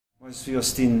Je suis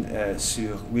Ostyn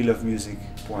sur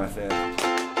welovemusic.fr.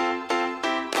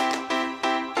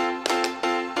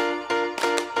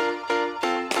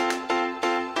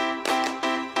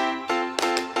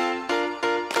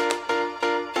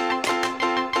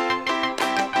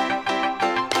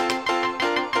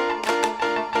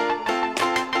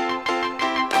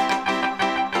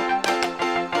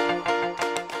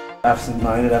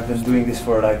 Absent-minded. I've been doing this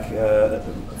for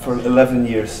for 11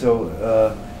 years, so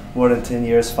more than 10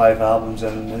 years, 5 albums,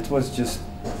 and it was just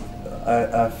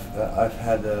I've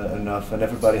had enough, and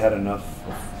everybody had enough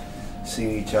of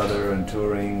seeing each other and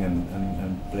touring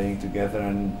and playing together,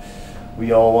 and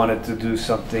we all wanted to do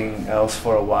something else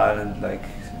for a while, and like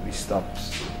we stopped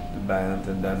the band,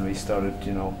 and then we started,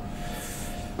 you know,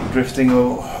 drifting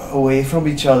away from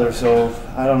each other. So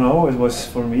I don't know, it was,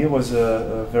 for me, it was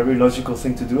a very logical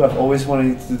thing to do. I've always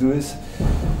wanted to do this,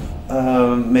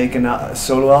 make a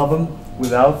solo album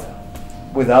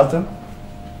without them,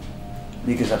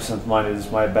 because Absent-Minded is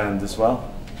my band as well.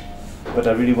 But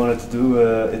I really wanted to do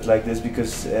it like this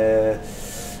because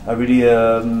I really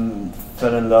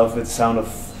fell in love with the sound of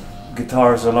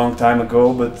guitars a long time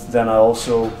ago, but then I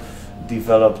also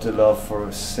developed a love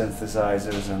for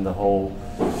synthesizers and the whole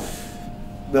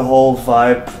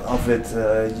vibe of it.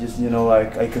 Just, you know,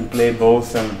 like I can play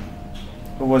both, and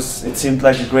it seemed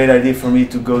like a great idea for me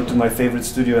to go to my favorite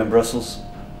studio in Brussels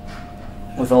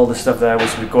with all the stuff that I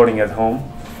was recording at home,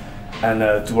 and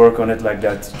to work on it like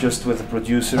that, just with a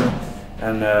producer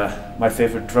and my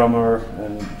favorite drummer,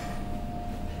 and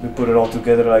we put it all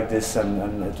together like this,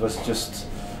 and it was just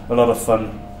a lot of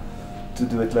fun to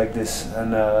do it like this,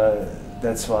 and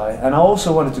that's why. And I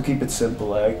also wanted to keep it simple.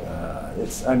 Like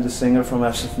I'm the singer from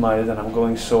Absent-Minded, and I'm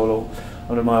going solo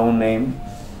under my own name,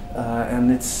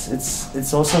 and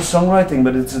it's also songwriting,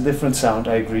 but it's a different sound.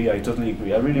 I agree. I totally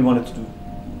agree. I really wanted to do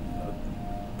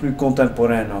plus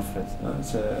contemporain of it.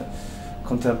 It's a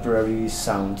contemporary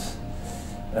sound,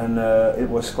 and it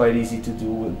was quite easy to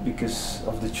do because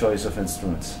of the choice of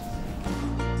instruments.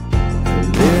 A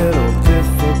little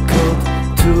difficult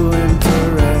to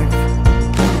interact.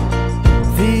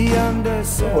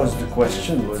 What was the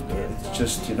question? It's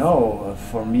just, you know,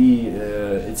 for me,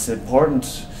 it's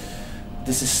important.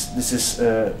 This is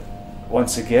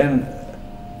once again,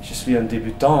 je suis un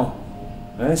débutant.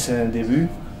 C'est un début.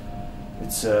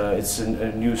 It's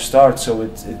a new start, so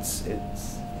it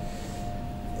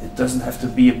doesn't have to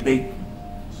be a big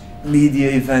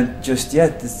media event just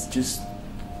yet. It's just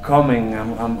coming.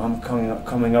 I'm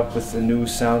coming up with a new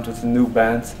sound, with a new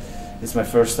band. It's my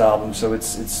first album, so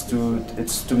it's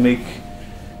to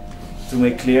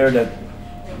make clear that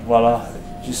voilà,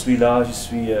 je suis là, je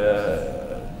suis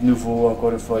nouveau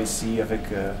encore une fois ici avec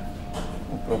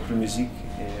mon propre musique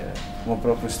et mon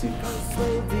propre style.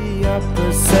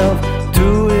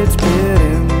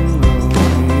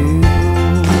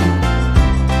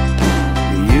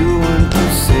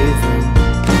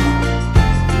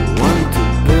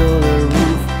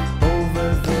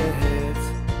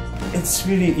 It's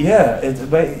really, yeah,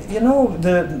 but you know,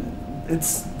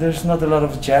 there's not a lot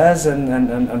of jazz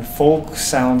and folk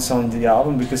sounds on the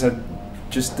album because I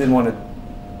just didn't want to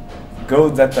go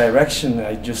that direction.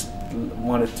 I just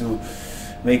wanted to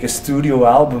make a studio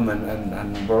album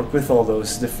and work with all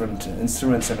those different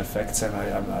instruments and effects, and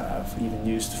I've even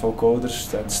used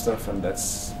vocoders and stuff, and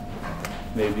that's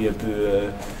maybe un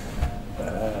peu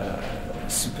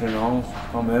surprenant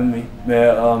quand même,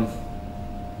 mais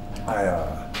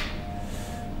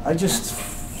I just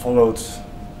followed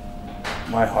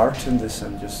my heart in this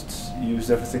and just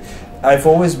used everything. I've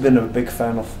always been a big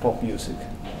fan of pop music,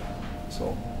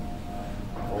 so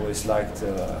I've always liked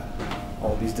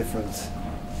all these different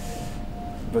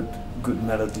but good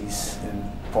melodies in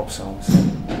pop songs.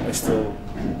 I still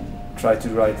try to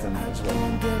write them as well.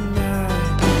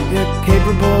 You're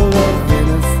capable of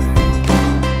anything,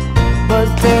 but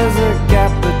there's a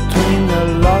gap between the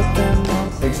locked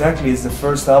and exactly, it's the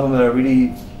first album that I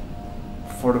really,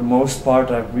 for the most part,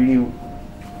 I really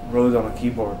wrote on a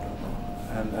keyboard,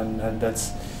 and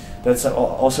that's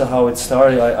also how it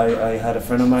started. I had a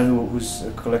friend of mine who's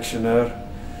a collectioneur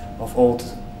of old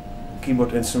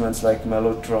keyboard instruments like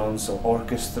mellotrons or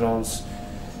orchestrons.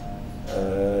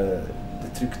 The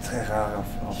truc très rare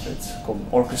of it called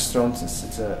orchestrons.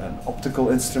 It's an optical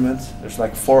instrument. There's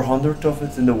like 400 of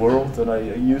it in the world, and I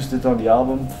used it on the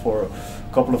album for a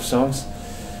couple of songs.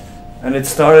 And it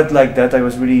started like that. I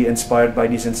was really inspired by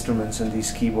these instruments and these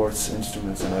keyboards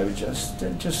instruments, and I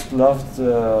just loved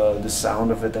the sound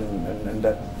of it, and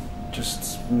that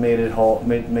just made it all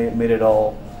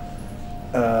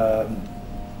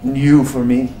new for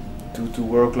me. to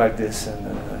work like this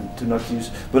and to not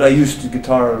use. But I used the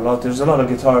guitar a lot. There's a lot of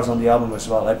guitars on the album as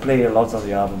well. I play a lot on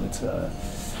the album. It's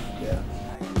yeah.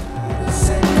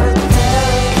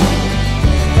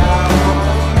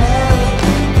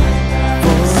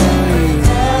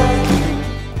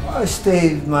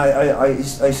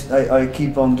 I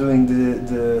keep on doing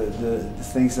the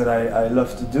things that I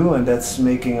love to do, and that's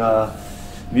making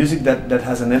music that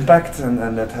has an impact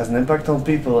and that has an impact on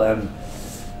people. And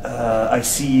I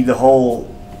see the whole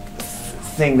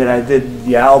thing that I did,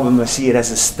 the album, I see it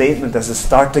as a statement, as a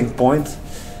starting point.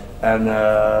 And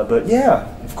but yeah,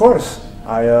 of course,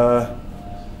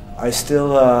 I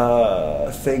still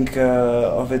think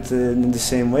of it in the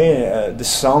same way. The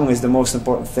song is the most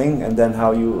important thing, and then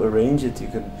how you arrange it.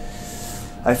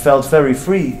 I felt very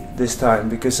free this time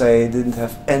because I didn't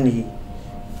have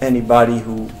anybody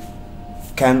who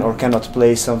can or cannot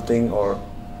play something or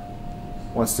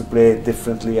wants to play it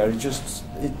differently.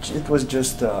 It was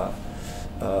just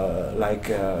like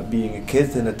being a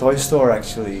kid in a toy store.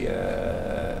 Actually,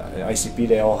 ICP,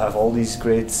 they all have all these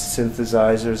great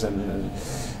synthesizers and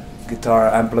guitar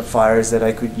amplifiers that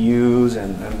I could use,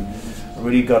 and I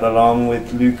really got along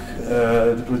with Luc,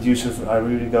 the producer. I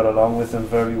really got along with him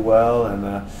very well, and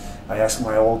I asked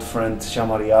my old friend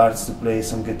Shamari Arts to play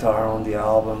some guitar on the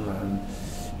album, and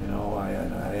you know,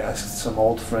 I asked some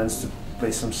old friends to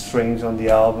play some strings on the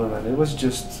album, and it was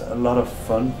just a lot of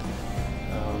fun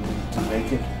to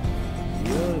make it.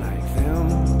 You're like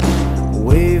them,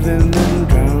 waving and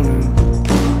drowning.